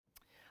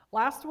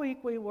Last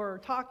week we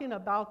were talking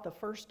about the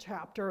first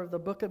chapter of the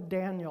book of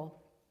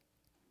Daniel.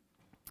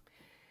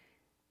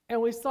 And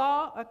we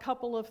saw a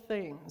couple of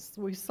things.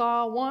 We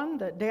saw, one,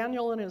 that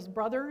Daniel and his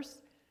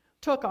brothers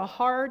took a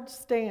hard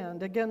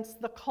stand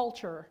against the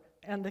culture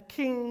and the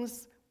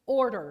king's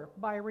order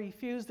by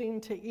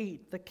refusing to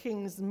eat the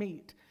king's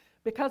meat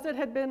because it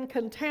had been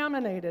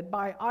contaminated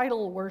by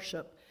idol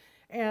worship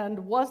and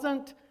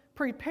wasn't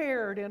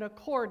prepared in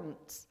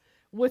accordance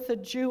with the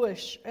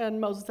Jewish and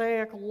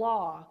Mosaic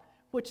law,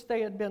 which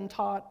they had been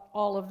taught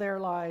all of their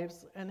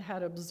lives and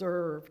had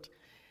observed.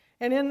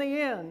 And in the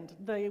end,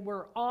 they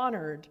were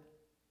honored.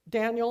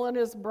 Daniel and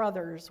his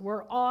brothers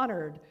were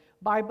honored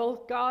by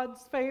both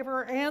God's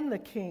favor and the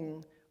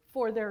king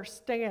for their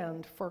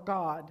stand for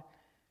God.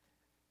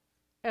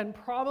 And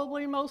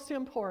probably most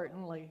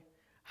importantly,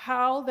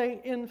 how they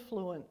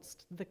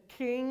influenced the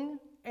king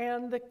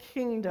and the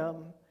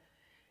kingdom,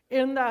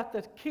 in that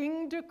the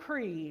king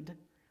decreed,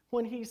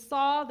 when he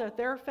saw that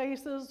their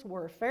faces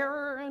were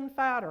fairer and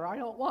fatter — I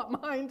don't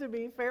want mine to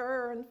be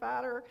fairer and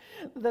fatter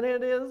than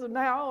it is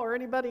now, or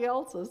anybody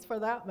else's for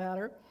that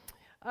matter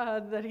 —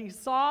 that he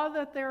saw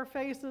that their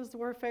faces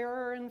were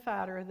fairer and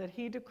fatter, that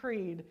he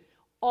decreed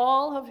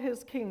all of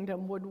his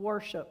kingdom would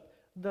worship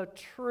the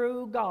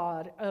true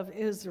God of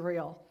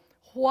Israel.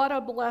 What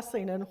a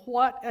blessing and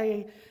what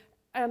an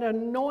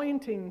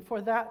anointing for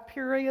that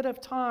period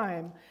of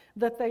time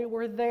that they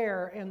were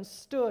there and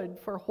stood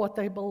for what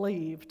they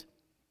believed.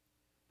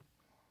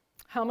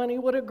 How many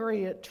would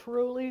agree it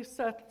truly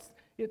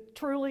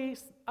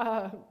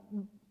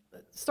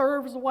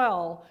serves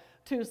well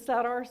to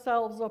set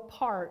ourselves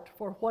apart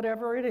for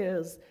whatever it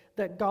is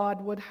that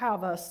God would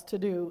have us to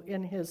do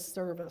in his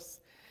service?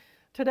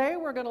 Today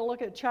we're going to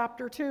look at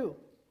chapter 2.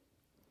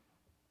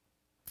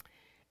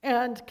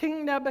 And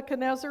King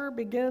Nebuchadnezzar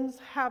begins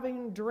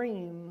having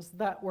dreams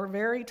that were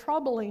very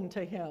troubling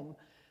to him.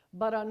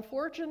 But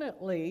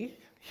unfortunately,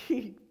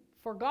 he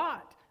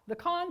forgot the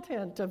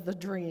content of the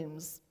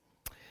dreams.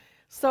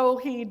 So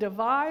he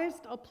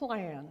devised a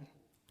plan.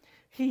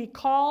 He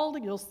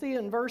called, you'll see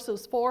in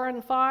verses 4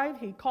 and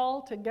 5, he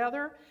called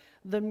together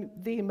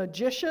the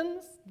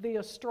magicians, the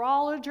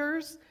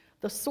astrologers,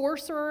 the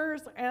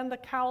sorcerers, and the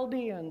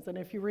Chaldeans. And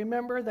if you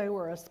remember, they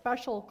were a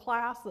special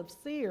class of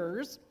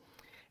seers.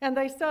 And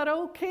they said,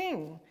 "O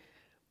king,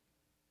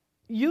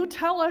 you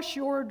tell us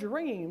your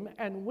dream,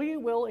 and we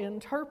will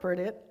interpret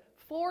it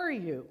for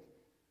you."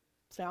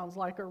 Sounds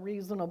like a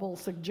reasonable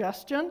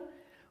suggestion.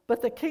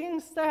 But the king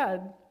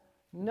said,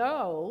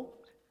 "No,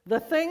 the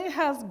thing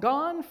has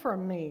gone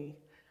from me,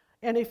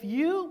 and if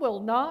you will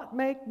not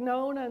make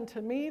known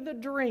unto me the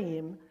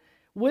dream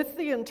with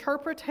the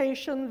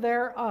interpretation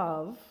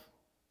thereof,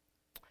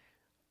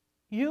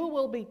 you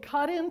will be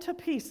cut into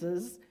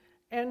pieces,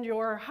 and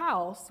your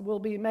house will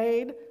be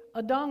made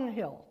a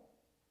dunghill."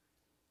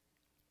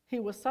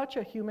 He was such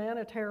a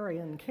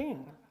humanitarian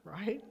king,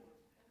 right?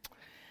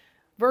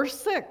 Verse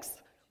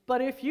 6,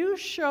 "But if you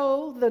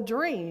show the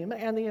dream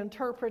and the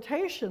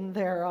interpretation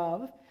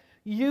thereof,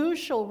 you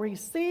shall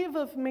receive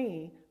of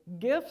me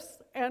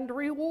gifts and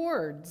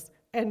rewards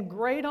and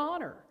great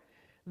honor.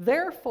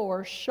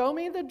 Therefore, show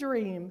me the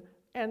dream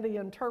and the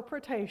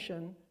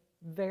interpretation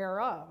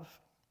thereof."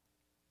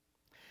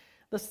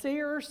 The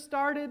seers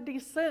started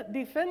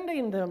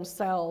defending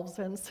themselves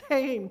and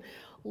saying,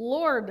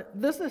 "Lord,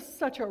 this is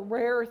such a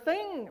rare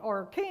thing,"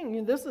 or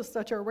 "King, this is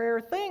such a rare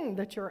thing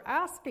that you're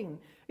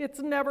asking. It's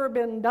never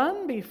been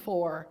done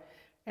before.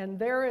 And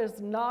there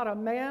is not a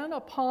man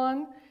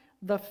upon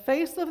the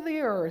face of the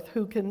earth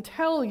who can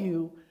tell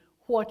you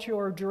what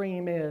your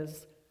dream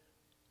is.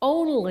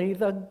 Only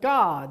the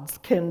gods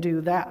can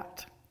do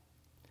that."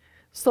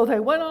 So they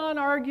went on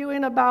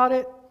arguing about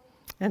it,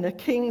 and the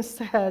king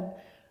said,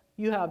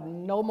 "You have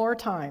no more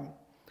time.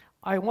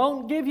 I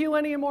won't give you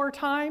any more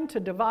time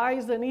to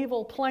devise an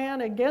evil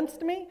plan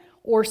against me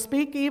or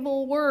speak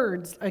evil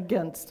words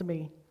against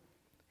me."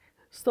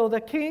 So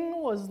the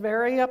king was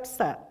very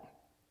upset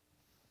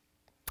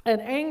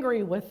and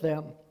angry with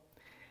them.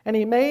 And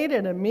he made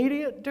an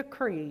immediate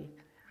decree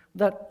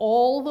that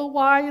all the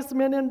wise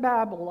men in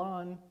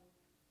Babylon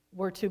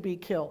were to be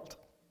killed.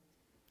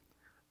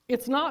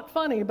 It's not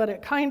funny, but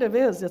it kind of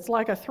is. It's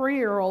like a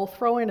 3-year-old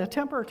throwing a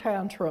temper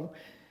tantrum,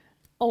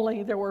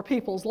 only there were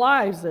people's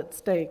lives at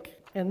stake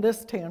in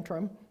this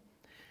tantrum.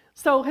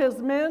 So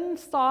his men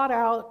sought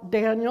out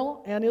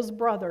Daniel and his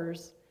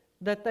brothers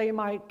that they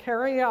might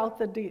carry out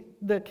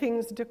the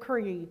king's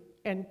decree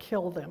and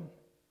kill them.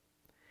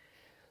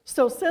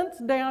 So since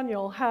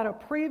Daniel had a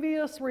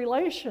previous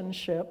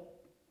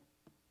relationship,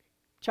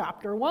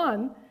 chapter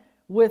 1,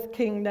 with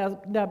King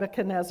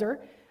Nebuchadnezzar,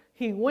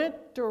 he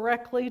went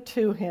directly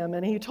to him,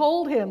 and he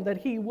told him that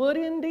he would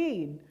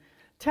indeed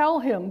tell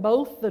him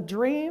both the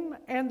dream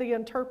and the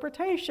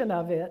interpretation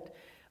of it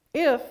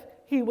if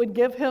he would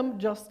give him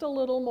just a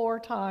little more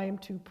time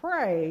to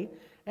pray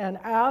and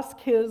ask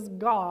his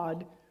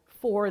God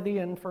for the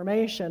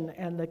information.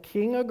 And the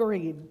king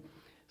agreed.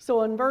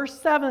 So in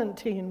verse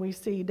 17, we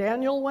see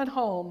Daniel went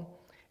home,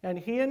 and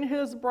he and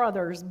his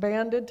brothers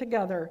banded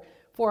together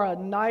for a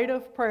night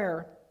of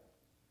prayer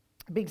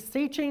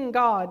beseeching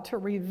God to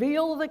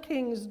reveal the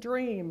king's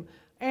dream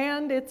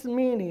and its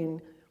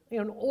meaning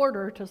in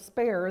order to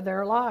spare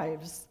their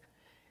lives.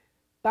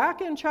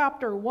 Back in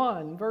chapter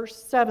 1, verse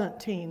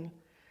 17,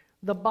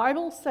 the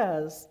Bible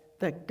says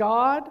that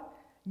God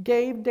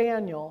gave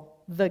Daniel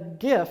the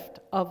gift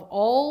of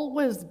all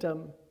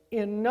wisdom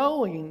in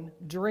knowing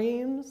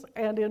dreams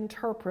and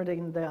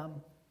interpreting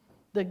them.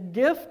 The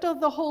gift of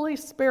the Holy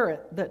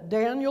Spirit that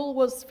Daniel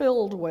was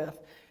filled with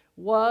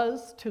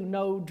was to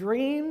know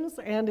dreams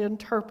and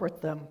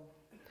interpret them.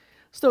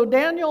 So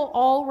Daniel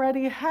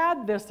already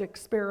had this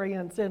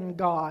experience in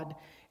God,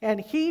 and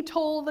he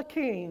told the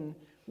king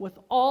with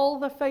all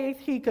the faith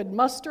he could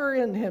muster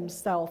in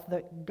himself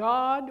that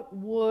God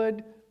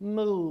would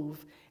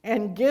move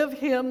and give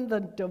him the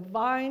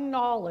divine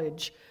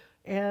knowledge,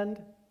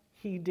 and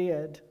he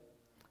did.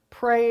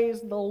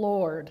 Praise the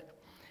Lord.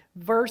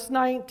 Verse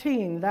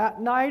 19,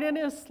 that night in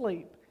his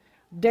sleep,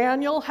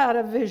 Daniel had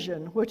a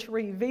vision which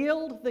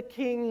revealed the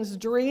king's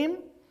dream,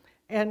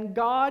 and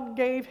God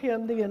gave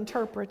him the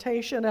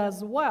interpretation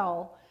as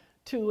well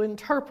to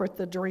interpret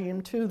the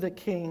dream to the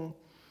king.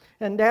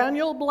 And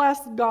Daniel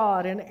blessed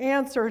God and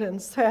answered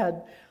and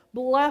said,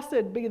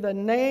 "Blessed be the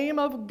name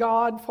of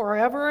God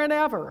forever and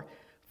ever,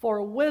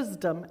 for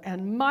wisdom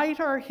and might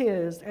are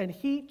his, and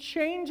he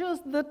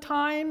changes the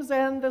times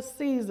and the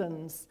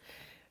seasons.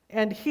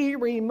 And he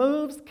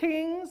removes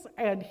kings,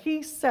 and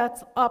he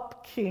sets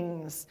up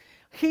kings.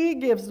 He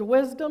gives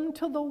wisdom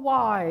to the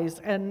wise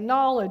and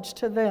knowledge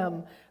to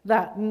them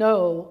that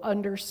know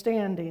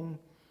understanding."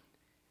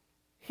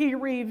 He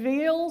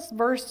reveals,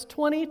 verse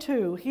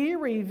 22, he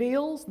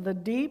reveals the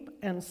deep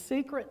and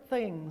secret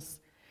things.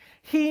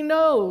 He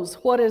knows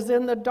what is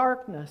in the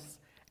darkness,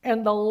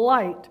 and the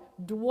light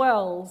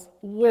dwells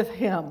with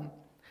him.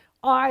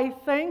 I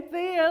thank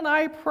thee and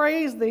I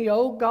praise thee,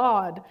 O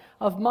God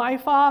of my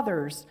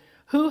fathers,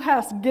 who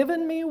hast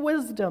given me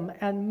wisdom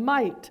and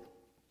might,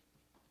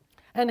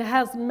 and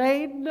has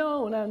made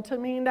known unto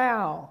me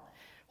now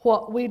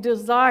what we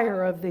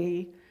desire of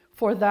thee,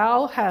 for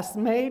thou hast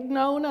made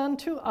known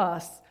unto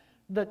us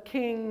the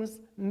king's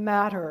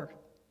matter.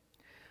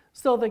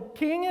 So the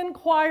king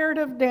inquired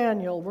of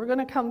Daniel. We're going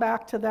to come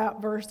back to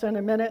that verse in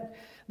a minute.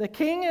 The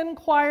king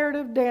inquired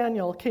of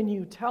Daniel, "Can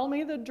you tell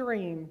me the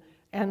dream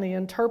and the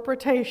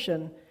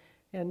interpretation?"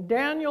 And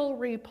Daniel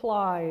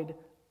replied,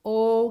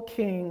 "O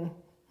king."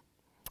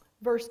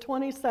 Verse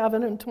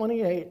 27 and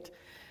 28.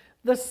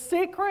 "The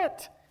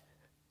secret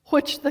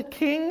which the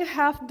king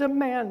hath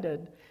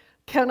demanded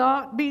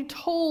cannot be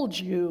told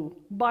you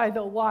by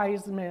the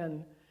wise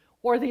men,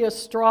 or the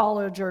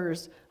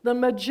astrologers, the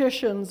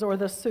magicians, or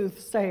the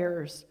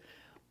soothsayers.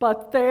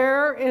 But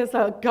there is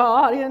a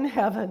God in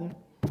heaven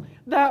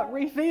that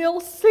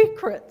reveals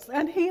secrets,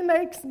 and he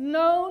makes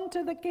known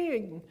to the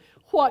king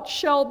what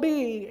shall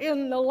be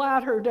in the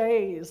latter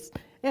days."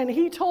 And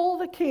he told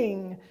the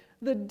king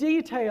the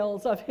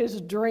details of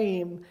his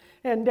dream.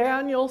 And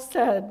Daniel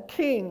said,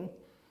 "King,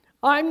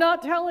 I'm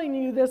not telling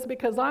you this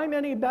because I'm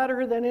any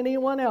better than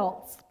anyone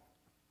else,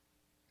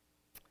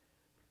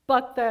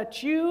 but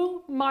that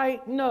you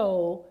might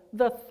know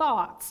the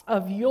thoughts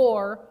of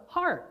your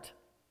heart."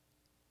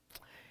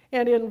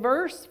 And in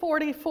verse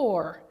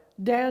 44,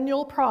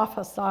 Daniel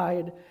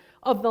prophesied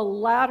of the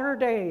latter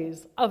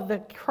days of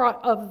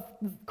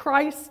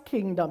Christ's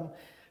kingdom,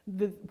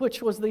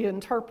 which was the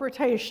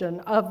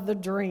interpretation of the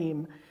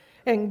dream.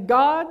 "And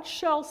God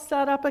shall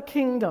set up a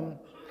kingdom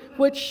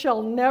which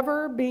shall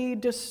never be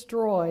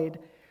destroyed,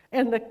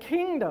 and the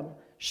kingdom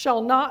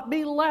shall not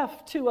be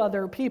left to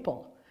other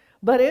people,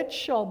 but it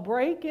shall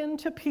break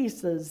into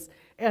pieces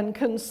and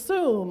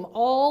consume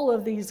all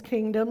of these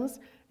kingdoms,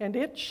 and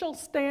it shall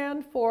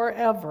stand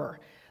forever.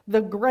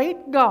 The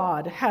great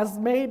God has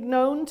made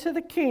known to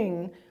the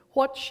king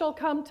what shall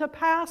come to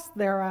pass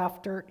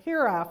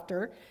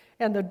hereafter,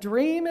 and the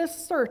dream is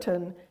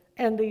certain,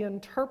 and the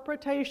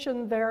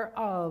interpretation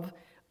thereof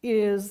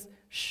is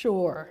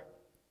sure."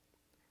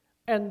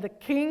 And the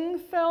king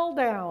fell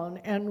down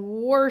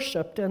and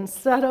worshiped and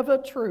said of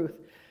a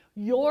truth,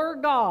 "Your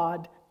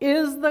God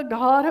is the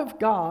God of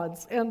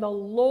gods and the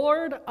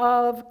Lord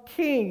of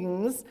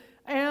kings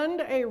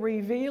and a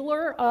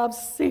revealer of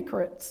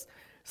secrets,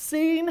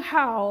 seeing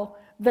how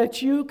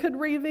that you could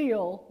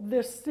reveal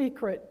this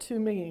secret to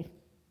me."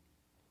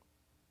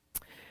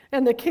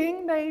 And the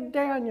king made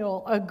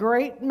Daniel a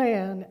great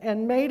man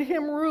and made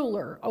him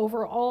ruler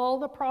over all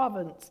the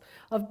province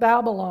of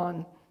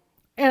Babylon,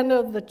 and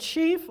of the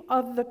chief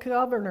of the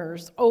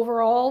governors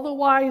over all the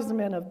wise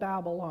men of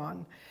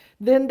Babylon.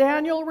 Then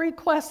Daniel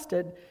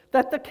requested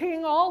that the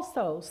king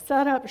also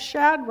set up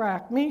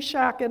Shadrach,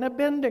 Meshach, and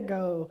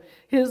Abednego,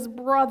 his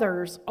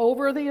brothers,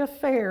 over the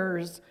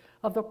affairs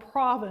of the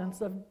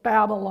province of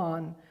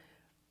Babylon.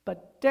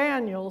 But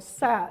Daniel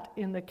sat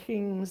in the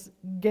king's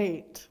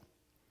gate.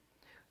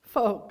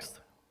 Folks,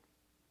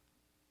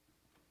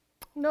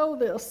 know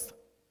this.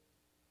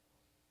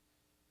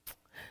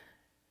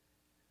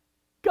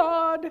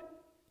 God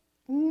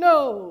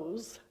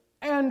knows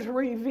and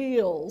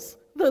reveals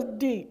the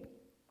deep,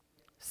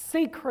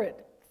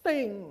 secret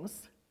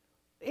things,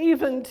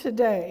 even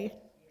today.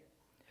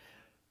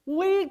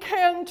 We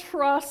can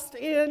trust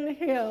in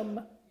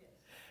him.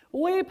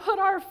 We put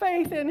our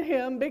faith in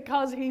him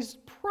because he's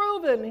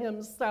proven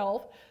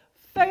himself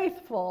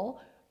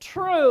faithful,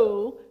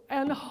 true,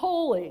 and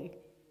holy,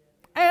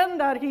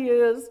 and that he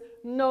is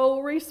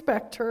no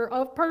respecter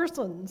of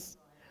persons.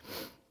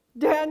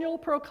 Daniel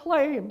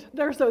proclaimed,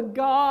 there's a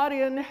God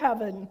in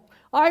heaven.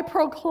 I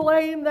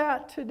proclaim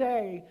that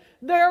today.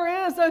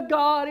 There is a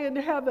God in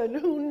heaven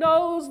who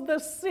knows the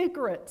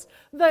secrets,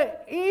 the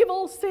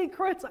evil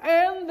secrets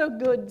and the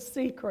good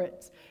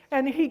secrets,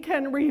 and he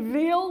can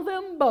reveal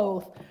them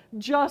both,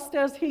 just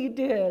as he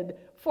did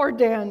for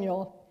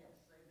Daniel.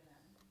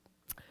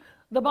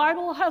 The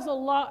Bible has a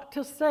lot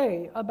to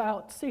say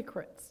about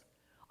secrets.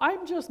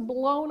 I'm just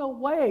blown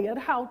away at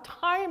how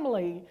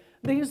timely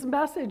these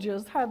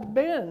messages have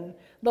been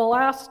the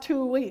last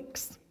 2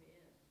 weeks.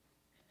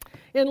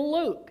 In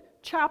Luke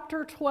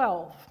chapter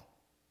 12,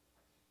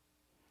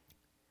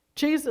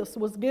 Jesus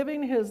was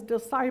giving his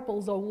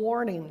disciples a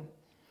warning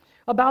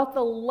about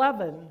the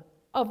leaven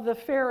of the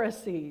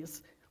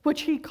Pharisees,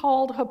 which he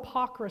called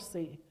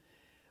hypocrisy,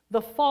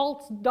 the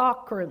false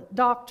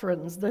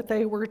doctrines that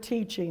they were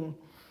teaching.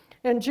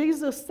 And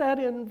Jesus said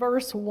in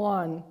verse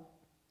 1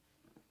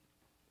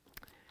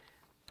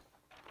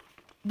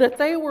 that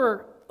they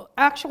were,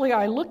 actually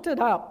I looked it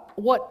up,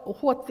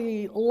 what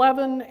the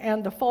leaven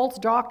and the false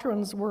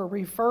doctrines were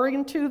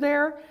referring to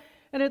there,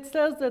 and it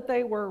says that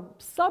they were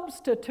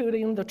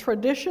substituting the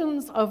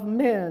traditions of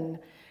men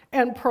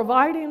and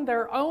providing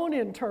their own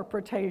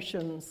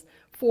interpretations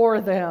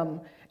for them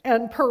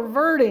and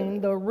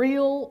perverting the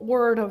real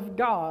word of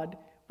God,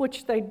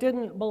 which they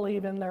didn't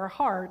believe in their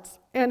hearts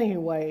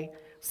anyway.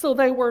 So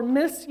they were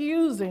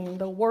misusing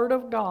the word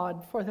of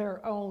God for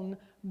their own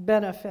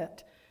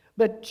benefit.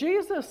 But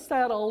Jesus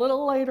said a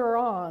little later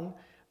on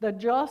that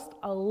just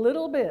a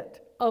little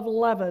bit of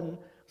leaven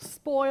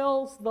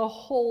spoils the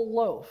whole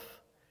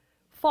loaf.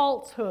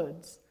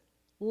 Falsehoods,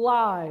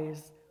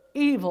 lies,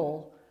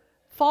 evil,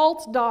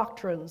 false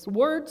doctrines,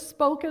 words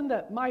spoken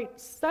that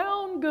might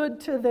sound good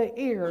to the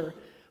ear,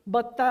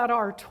 but that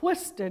are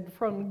twisted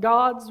from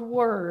God's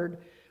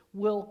word,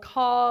 will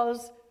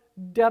cause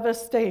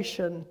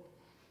devastation.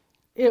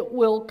 It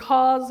will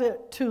cause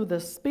it to the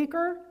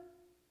speaker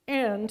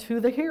and to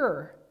the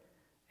hearer.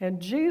 And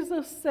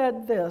Jesus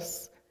said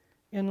this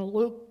in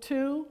Luke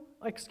 12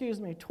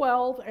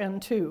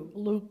 and 2.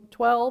 Luke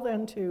 12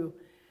 and 2.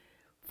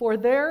 For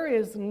there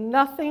is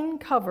nothing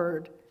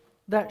covered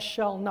that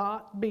shall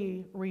not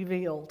be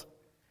revealed,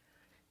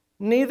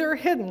 neither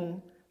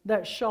hidden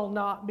that shall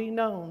not be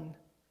known.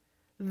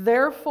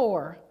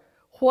 Therefore,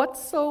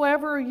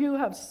 whatsoever you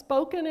have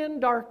spoken in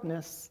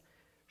darkness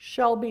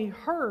shall be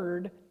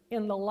heard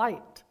in the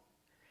light,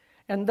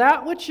 and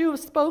that which you have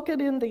spoken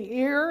in the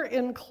ear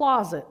in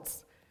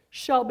closets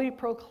shall be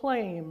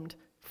proclaimed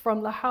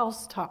from the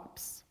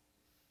housetops.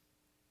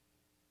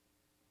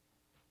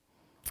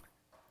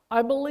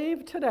 I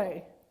believe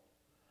today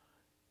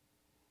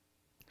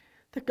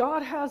that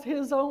God has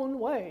his own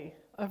way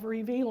of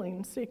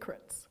revealing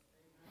secrets.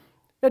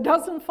 It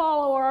doesn't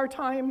follow our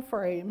time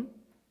frame,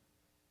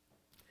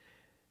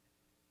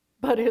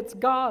 but it's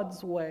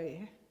God's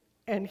way,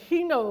 and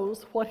he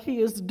knows what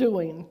he is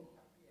doing.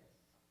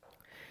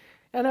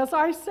 And as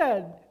I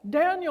said,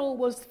 Daniel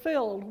was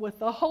filled with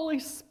the Holy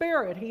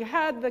Spirit. He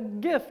had the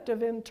gift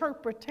of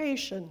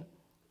interpretation.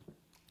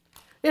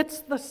 It's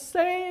the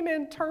same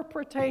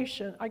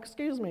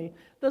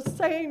the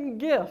same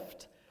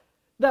gift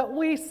that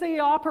we see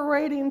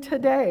operating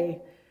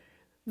today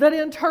that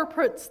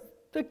interprets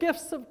the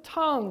gifts of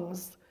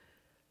tongues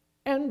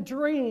and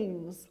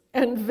dreams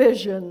and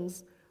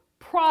visions,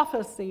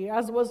 prophecy,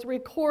 as was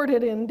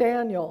recorded in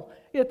Daniel.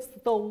 It's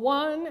the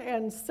one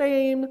and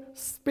same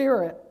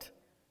Spirit.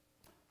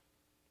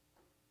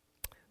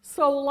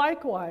 So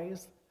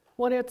likewise,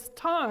 when it's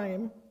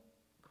time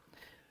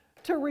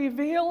to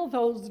reveal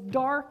those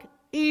dark,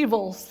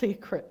 evil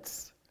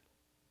secrets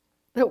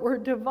that were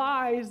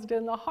devised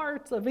in the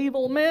hearts of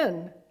evil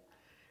men,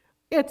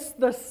 it's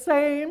the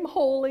same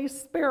Holy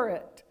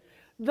Spirit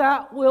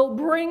that will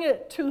bring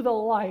it to the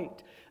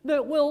light,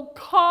 that will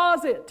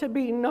cause it to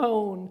be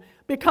known,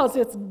 because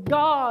it's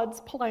God's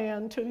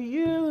plan to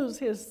use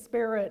his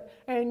Spirit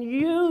and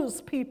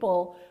use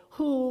people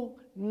who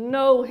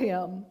know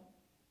him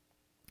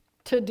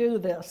to do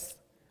this.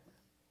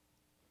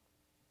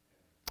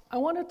 I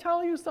want to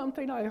tell you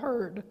something I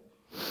heard.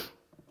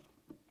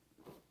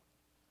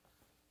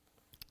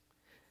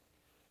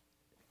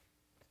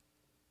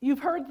 You've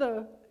heard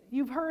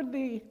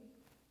the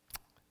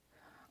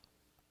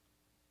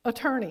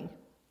attorney,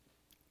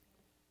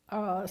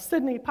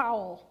 Sidney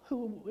Powell,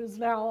 who is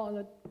now on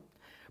the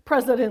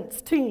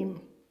president's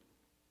team.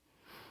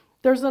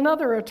 There's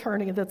another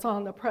attorney that's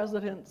on the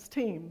president's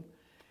team.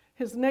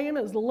 His name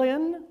is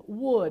Lin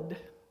Wood.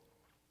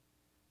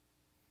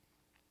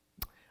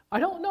 I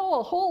don't know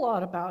a whole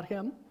lot about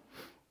him,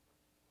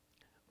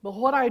 but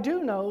what I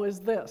do know is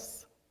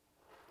this.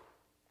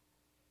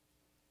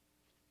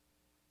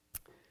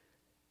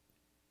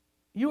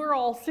 You are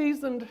all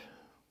seasoned,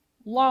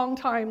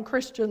 long-time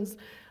Christians.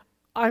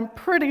 I'm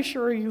pretty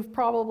sure you've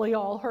probably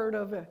all heard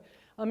of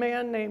a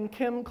man named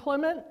Kim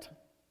Clement,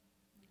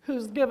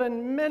 who's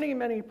given many,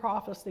 many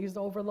prophecies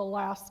over the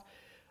last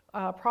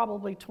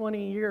probably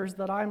 20 years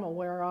that I'm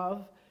aware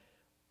of.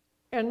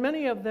 And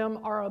many of them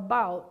are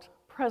about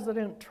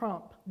President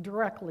Trump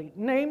directly,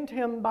 named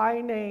him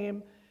by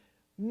name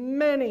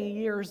many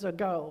years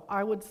ago.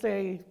 I would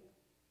say,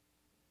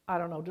 I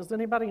don't know, does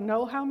anybody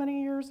know how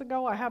many years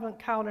ago? I haven't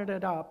counted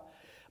it up.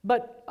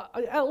 But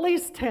at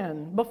least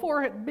 10,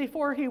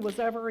 before he was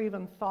ever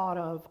even thought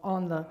of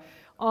on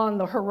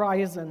the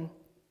horizon.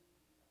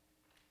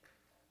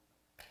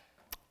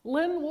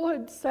 Lynn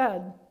Wood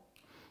said,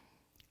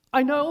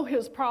 I know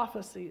his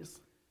prophecies.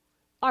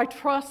 I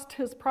trust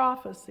his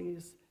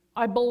prophecies.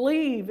 I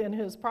believe in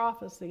his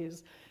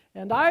prophecies.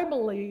 And I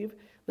believe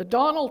that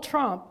Donald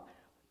Trump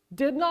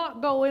did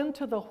not go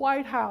into the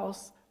White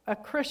House a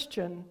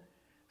Christian,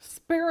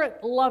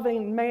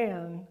 spirit-loving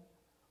man,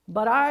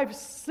 but I've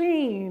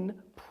seen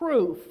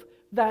proof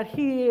that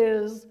he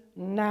is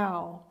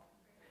now.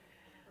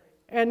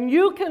 And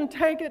you can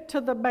take it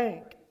to the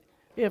bank.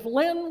 If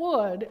Lynn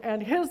Wood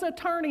and his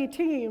attorney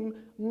team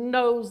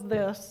knows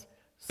this,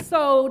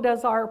 so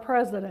does our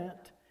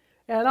president.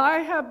 And I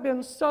have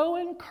been so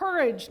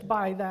encouraged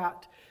by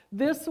that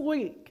this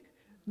week,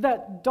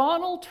 that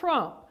Donald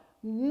Trump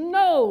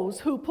knows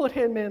who put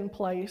him in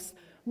place,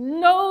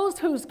 knows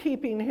who's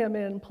keeping him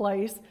in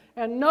place,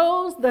 and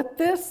knows that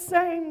this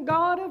same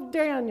God of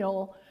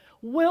Daniel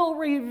will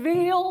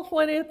reveal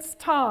when it's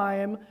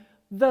time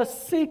the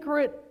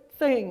secret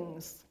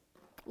things.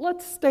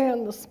 Let's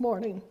stand this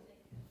morning.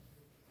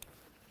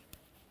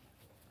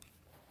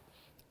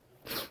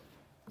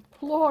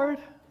 Lord,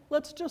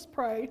 let's just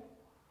pray.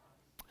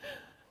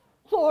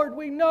 Lord,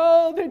 we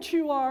know that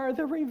you are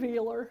the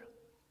revealer.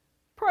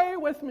 Pray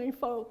with me,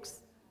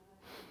 folks.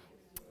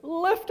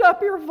 Lift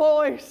up your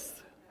voice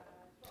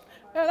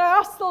and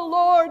ask the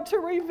Lord to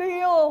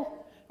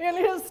reveal in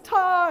his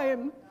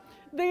time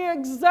the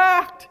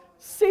exact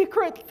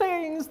secret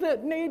things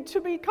that need to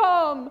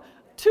become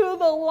to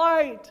the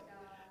light.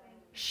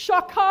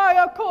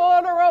 Shakaya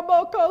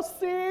koraboko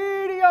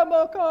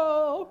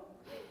siriamoko.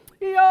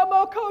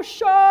 Yamoko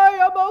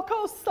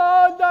shayamoko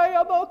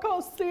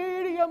sandayamoko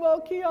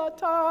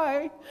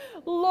siriamokiatai.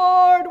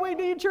 Lord, we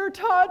need your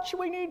touch.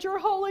 We need your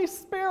Holy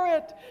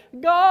Spirit,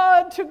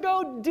 God, to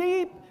go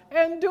deep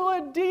and do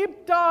a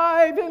deep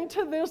dive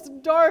into this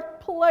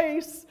dark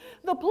place,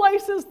 the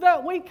places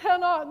that we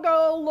cannot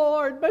go,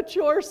 Lord, but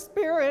your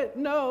Spirit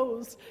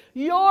knows.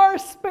 Your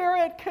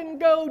Spirit can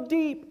go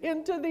deep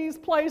into these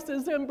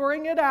places and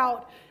bring it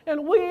out.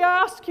 And we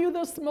ask you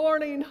this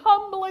morning,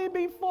 humbly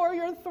before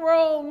your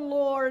throne,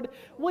 Lord,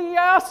 we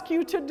ask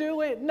you to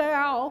do it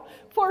now,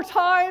 for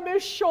time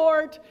is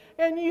short,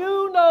 and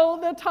you know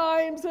the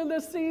times and the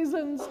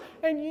seasons,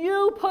 and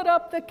you put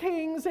up the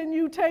kings and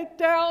you take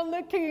down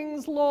the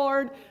kings,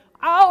 Lord.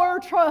 Our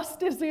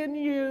trust is in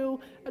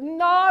you,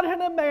 not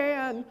in a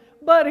man,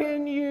 but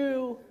in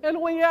you. And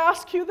we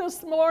ask you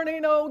this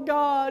morning, oh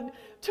God,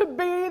 to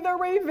be the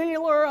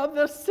revealer of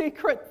the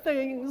secret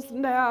things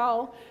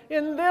now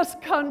in this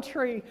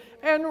country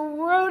and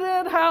root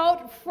it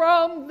out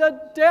from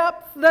the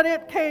depth that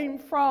it came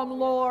from,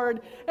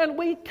 Lord. And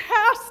we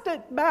cast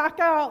it back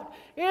out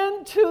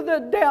into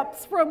the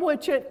depths from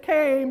which it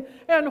came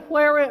and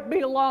where it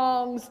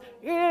belongs.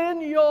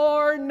 In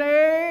your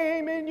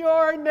name, in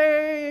your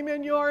name,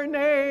 in your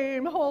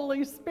name,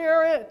 Holy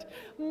Spirit,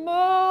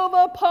 move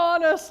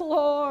upon us,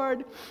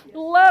 Lord.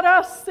 Let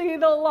us see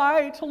the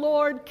light,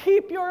 Lord.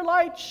 Keep your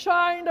light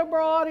shine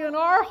abroad in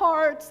our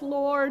hearts,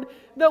 Lord,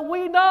 that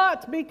we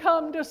not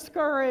become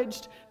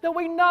discouraged, that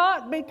we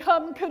not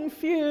become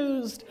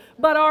confused,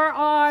 but our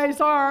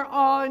eyes are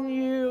on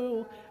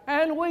you.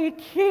 And we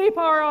keep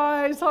our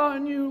eyes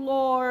on you,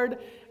 Lord,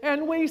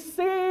 and we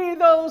see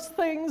those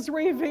things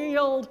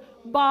revealed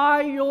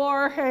by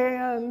your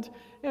hand.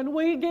 And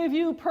we give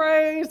you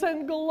praise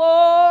and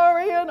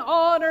glory and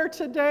honor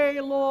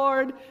today,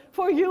 Lord,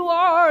 for you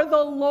are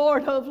the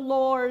Lord of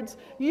lords.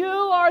 You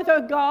are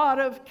the God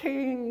of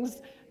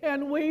kings,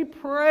 and we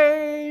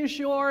praise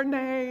your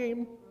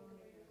name.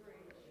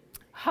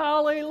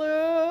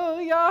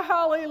 Hallelujah,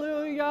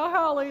 hallelujah,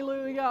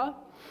 hallelujah.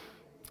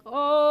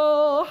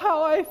 Oh,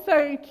 how I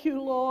thank you,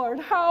 Lord.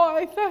 How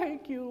I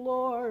thank you,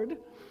 Lord.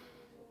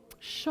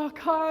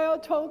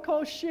 Shakaya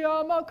toko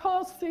shiama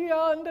kosi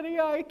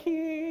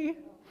andriaki.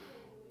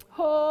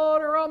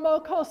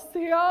 Horamoko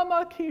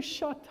siama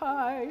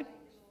kishatai.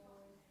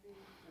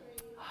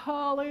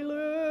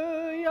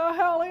 Hallelujah,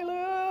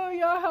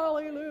 hallelujah,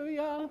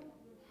 hallelujah.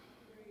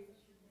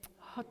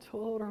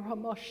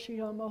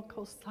 Hatoramashiama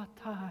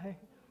kosatai.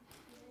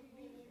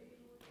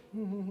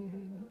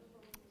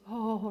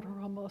 Oh,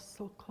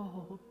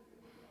 Ramasoko.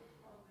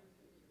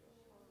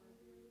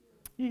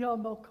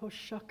 Yamoko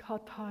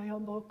Shakata,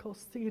 Yamoko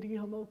Siri,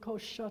 Yamoko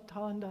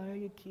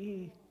Shatanda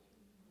Iki.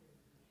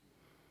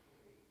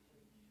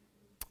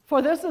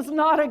 For this is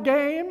not a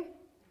game.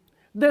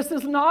 This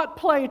is not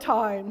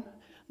playtime.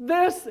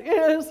 This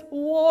is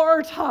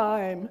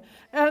wartime,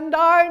 and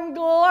I'm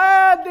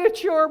glad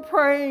that you're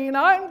praying.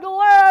 I'm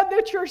glad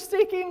that you're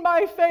seeking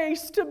my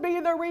face to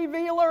be the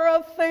revealer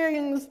of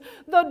things,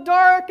 the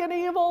dark and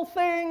evil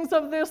things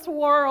of this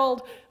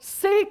world.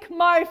 Seek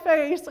my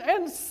face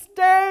and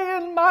stay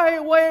in my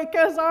wake,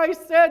 as I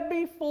said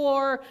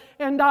before,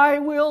 and I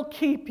will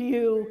keep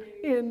you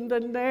in the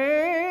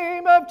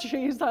name of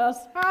Jesus.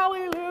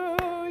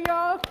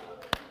 Hallelujah.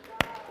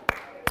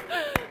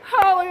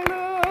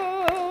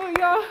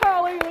 Hallelujah,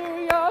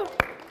 hallelujah.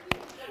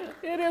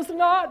 It is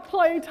not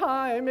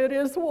playtime, it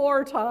is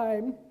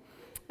wartime.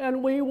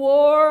 And we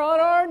war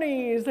on our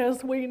knees,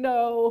 as we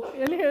know.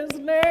 In His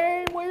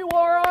name, we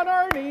war on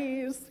our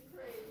knees.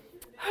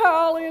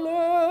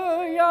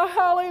 Hallelujah,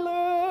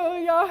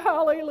 hallelujah,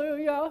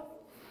 hallelujah.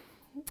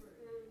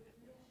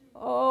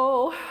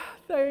 Oh,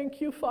 thank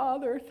you,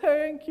 Father.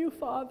 Thank you,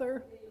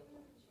 Father.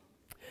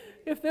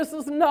 If this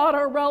is not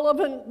a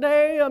relevant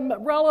day, a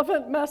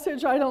relevant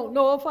message, I don't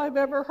know if I've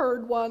ever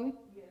heard one.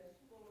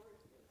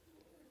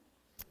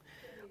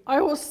 I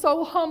was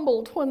so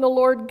humbled when the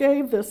Lord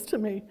gave this to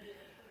me.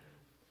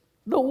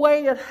 The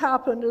way it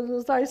happened is,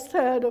 as I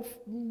said a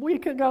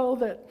week ago,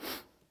 that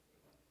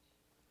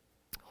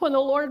when the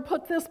Lord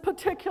put this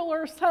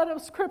particular set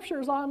of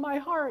scriptures on my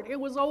heart, it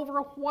was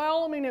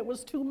overwhelming. It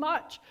was too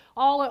much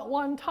all at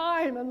one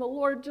time. And the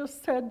Lord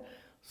just said,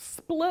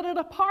 split it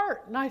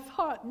apart. And I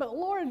thought, but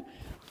Lord,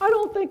 I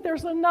don't think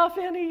there's enough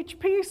in each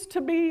piece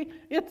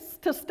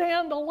to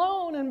stand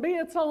alone and be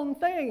its own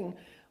thing.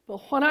 But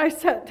when I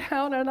sat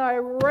down and I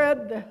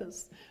read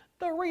this,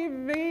 the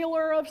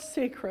revealer of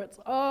secrets.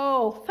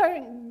 Oh,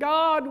 thank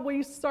God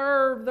we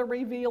serve the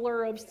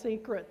revealer of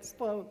secrets,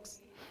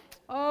 folks.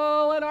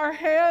 Oh, and our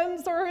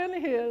hands are in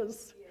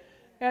His.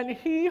 And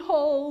He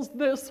holds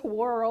this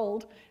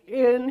world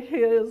in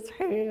His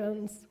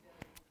hands.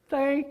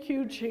 Thank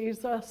you,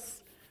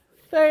 Jesus.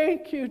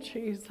 Thank you,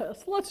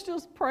 Jesus. Let's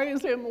just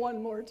praise Him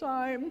one more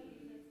time.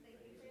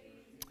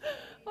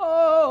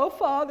 Oh,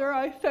 Father,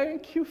 I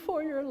thank you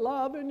for your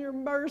love and your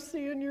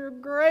mercy and your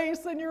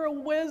grace and your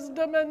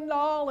wisdom and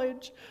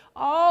knowledge.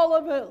 All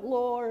of it,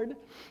 Lord,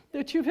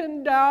 that you've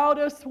endowed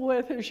us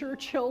with as your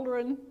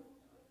children.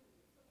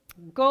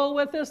 Go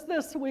with us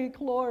this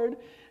week, Lord,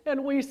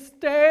 and we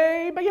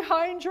stay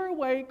behind your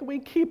wake. We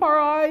keep our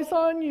eyes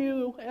on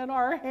you and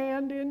our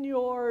hand in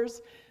yours,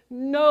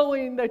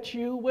 knowing that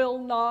you will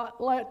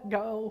not let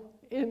go.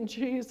 In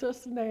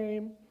Jesus'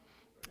 name,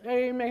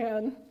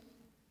 amen.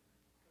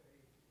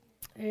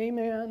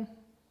 Amen.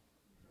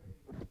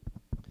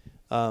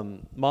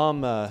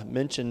 Mom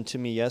mentioned to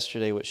me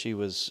yesterday what she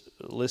was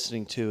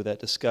listening to, that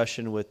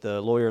discussion with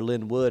the lawyer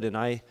Lynn Wood,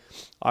 and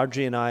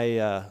Audrey and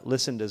I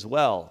listened as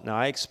well. Now,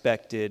 I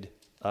expected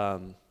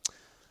a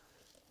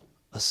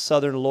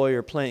Southern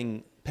lawyer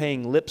paying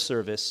lip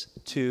service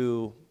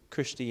to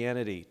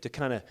Christianity, to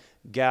kind of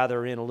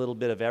gather in a little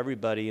bit of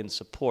everybody in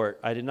support.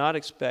 I did not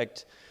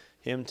expect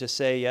him to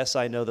say, yes,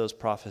 I know those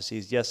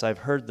prophecies. Yes, I've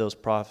heard those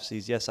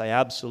prophecies. Yes, I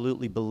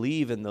absolutely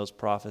believe in those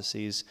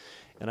prophecies.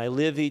 And I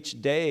live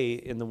each day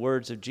in the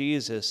words of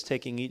Jesus,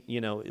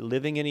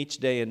 living in each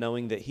day and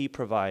knowing that He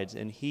provides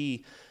and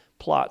He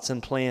plots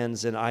and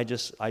plans, and I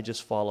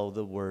just follow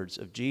the words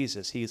of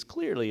Jesus. He is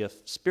clearly a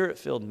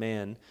Spirit-filled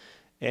man,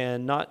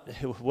 and not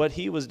what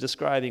he was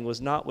describing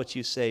was not what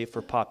you say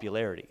for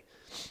popularity.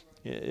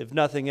 If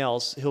nothing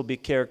else, he'll be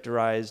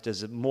characterized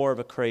as more of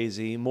a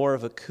crazy, more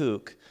of a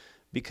kook,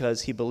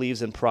 because he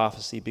believes in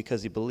prophecy,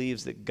 because he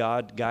believes that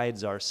God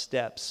guides our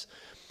steps.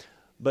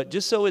 But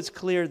just so it's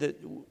clear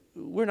that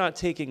we're not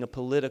taking a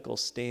political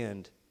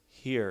stand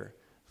here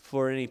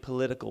for any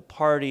political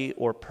party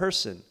or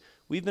person.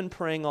 We've been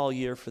praying all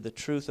year for the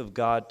truth of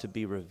God to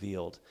be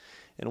revealed.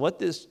 And what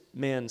this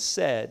man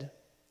said,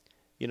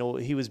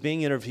 he was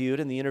being interviewed,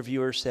 and the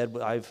interviewer said,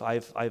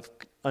 I've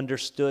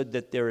understood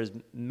that there is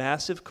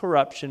massive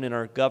corruption in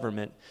our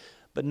government,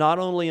 but not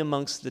only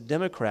amongst the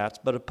Democrats,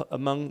 but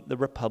among the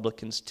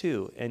Republicans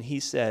too. And he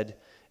said,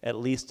 at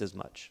least as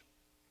much.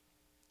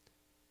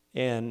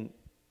 And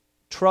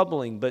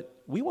troubling,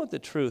 but we want the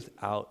truth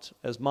out.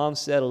 As Mom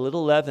said, a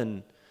little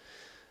leaven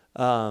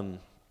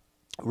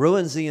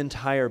ruins the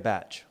entire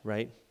batch,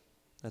 right?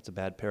 That's a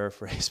bad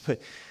paraphrase,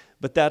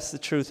 but that's the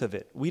truth of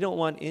it. We don't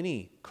want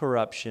any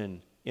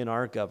corruption in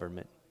our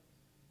government.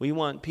 We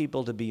want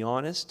people to be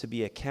honest, to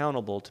be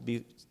accountable,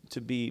 to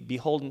be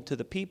beholden to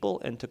the people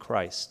and to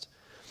Christ.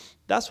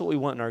 That's what we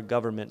want in our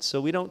government.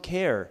 So we don't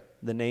care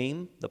the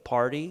name, the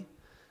party,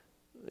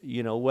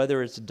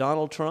 whether it's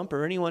Donald Trump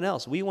or anyone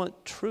else. We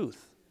want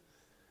truth.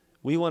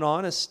 We want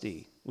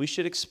honesty. We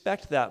should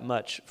expect that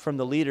much from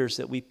the leaders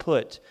that we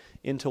put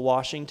into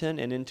Washington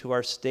and into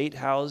our state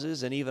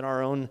houses and even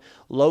our own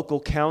local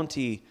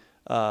county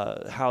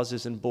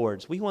houses and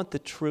boards. We want the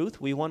truth.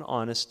 We want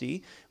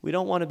honesty. We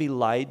don't want to be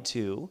lied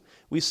to.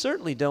 We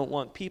certainly don't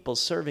want people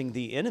serving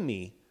the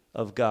enemy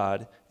of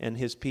God and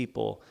His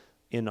people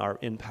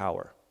in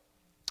power.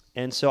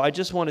 And so I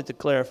just wanted to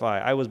clarify,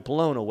 I was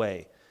blown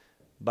away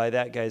by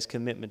that guy's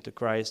commitment to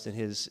Christ and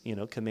his,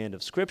 command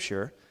of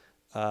Scripture.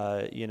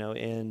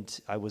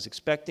 and I was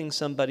expecting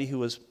somebody who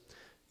was,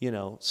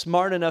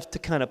 smart enough to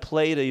kind of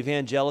play to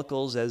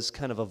evangelicals as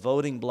kind of a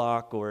voting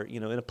bloc or,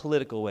 in a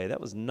political way. That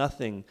was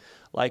nothing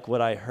like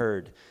what I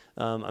heard.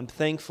 I'm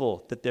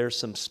thankful that there's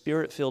some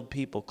spirit-filled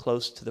people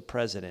close to the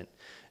president.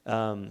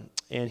 And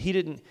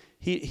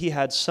he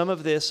had some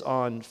of this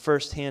on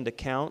firsthand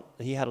account.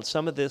 He had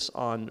some of this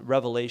on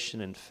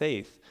revelation and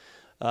faith.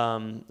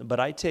 But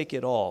I take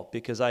it all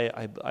because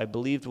I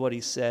believed what he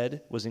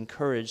said, was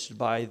encouraged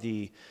by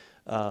the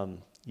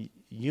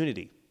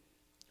unity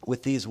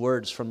with these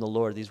words from the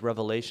Lord, these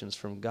revelations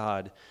from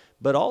God,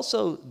 but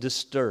also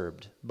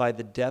disturbed by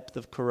the depth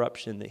of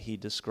corruption that he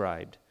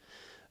described.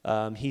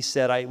 He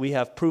said, we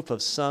have proof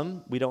of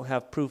some, we don't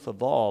have proof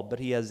of all, but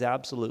he has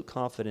absolute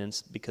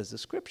confidence because the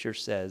Scripture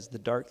says the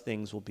dark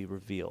things will be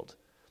revealed.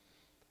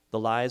 The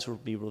lies will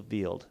be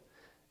revealed.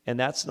 And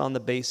that's on the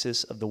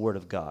basis of the Word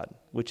of God,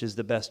 which is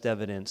the best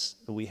evidence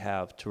that we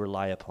have to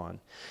rely upon.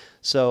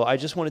 So I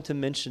just wanted to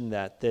mention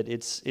that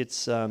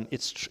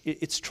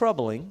it's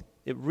troubling.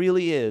 It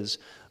really is,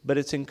 but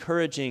it's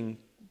encouraging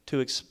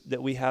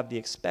that we have the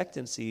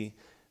expectancy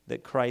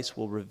that Christ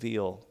will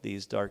reveal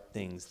these dark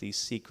things, these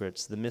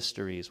secrets, the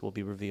mysteries will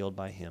be revealed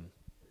by Him.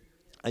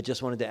 I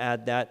just wanted to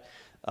add that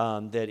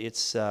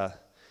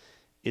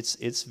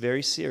it's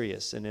very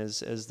serious, and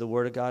as the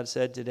Word of God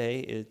said today,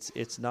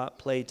 it's not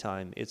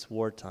playtime, it's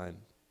wartime,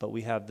 but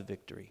we have the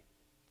victory.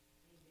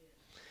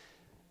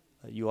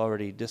 You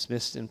already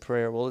dismissed in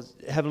prayer. Well,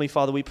 Heavenly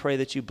Father, we pray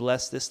that you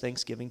bless this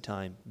Thanksgiving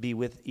time. Be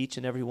with each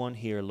and every one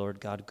here, Lord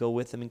God. Go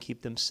with them and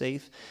keep them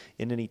safe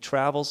in any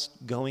travels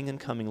going and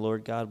coming,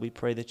 Lord God. We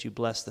pray that you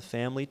bless the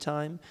family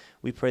time.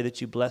 We pray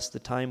that you bless the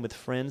time with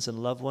friends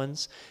and loved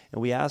ones.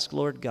 And we ask,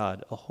 Lord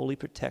God, a holy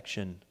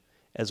protection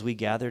as we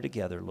gather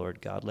together,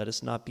 Lord God. Let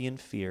us not be in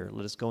fear.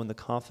 Let us go in the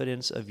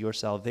confidence of your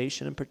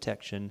salvation and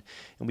protection.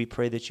 And we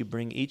pray that you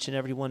bring each and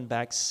every one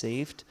back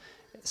safe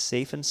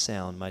and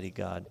sound, mighty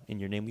God. In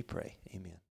your name we pray. Amen.